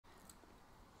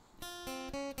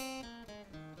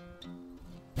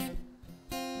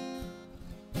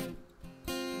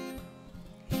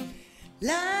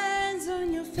Lines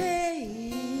on your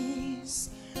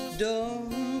face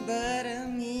don't bother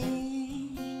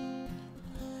me.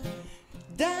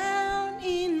 Down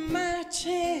in my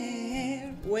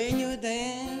chair when you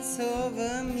dance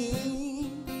over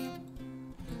me,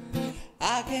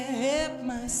 I can't help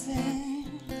myself.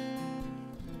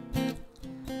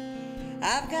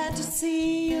 I've got to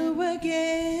see you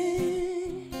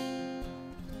again.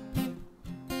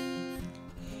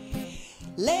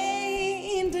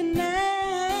 Late in the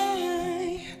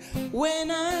night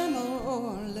when I'm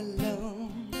all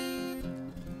alone,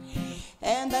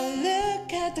 and I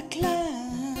look at the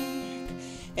clock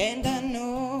and I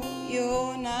know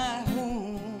you're not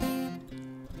home,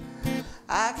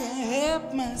 I can't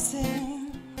help myself.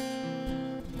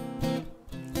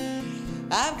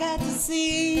 I've got to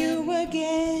see you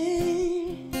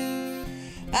again.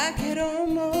 I could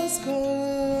almost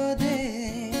go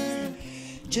there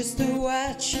just to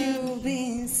watch you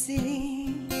being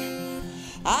seen.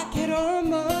 I could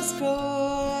almost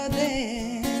go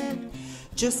there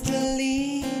just to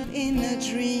live in a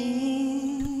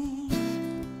dream.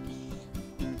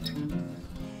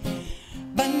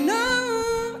 But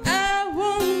no, I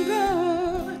won't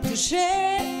go to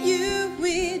share you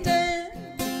with them.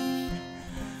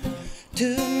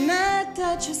 To not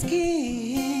touch your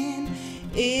skin,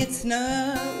 it's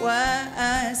not why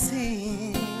I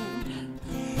sing.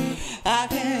 I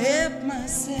can't help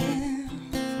myself.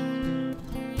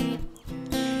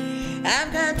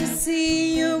 I've got to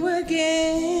see you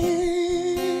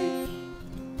again.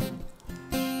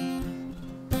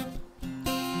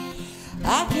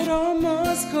 I could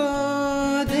almost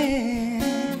go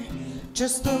there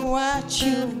just to watch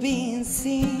you being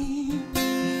seen.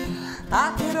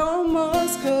 I could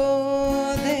almost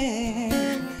go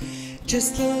there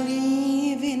just to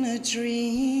live in a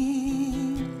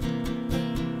dream.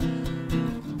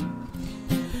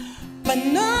 But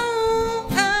no,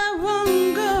 I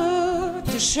won't go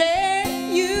to share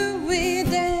you with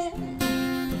them.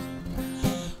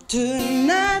 To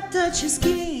not touch your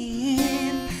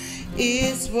skin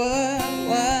is what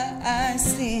I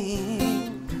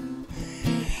sing.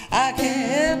 I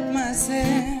can't help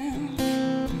myself.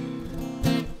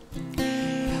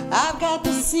 I've got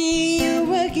to see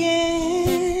you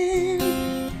again.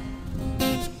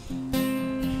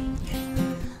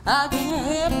 I can't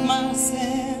help myself.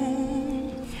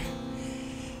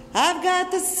 I've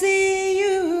got to see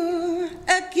you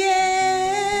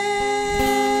again.